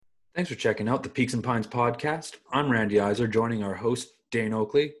Thanks for checking out the Peaks and Pines podcast. I'm Randy Iser, joining our host, Dane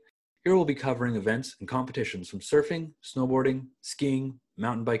Oakley. Here we'll be covering events and competitions from surfing, snowboarding, skiing,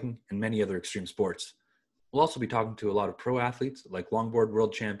 mountain biking, and many other extreme sports. We'll also be talking to a lot of pro athletes like longboard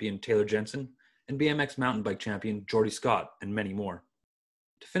world champion Taylor Jensen and BMX mountain bike champion Jordy Scott, and many more.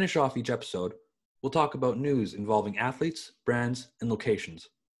 To finish off each episode, we'll talk about news involving athletes, brands, and locations.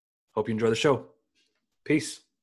 Hope you enjoy the show. Peace.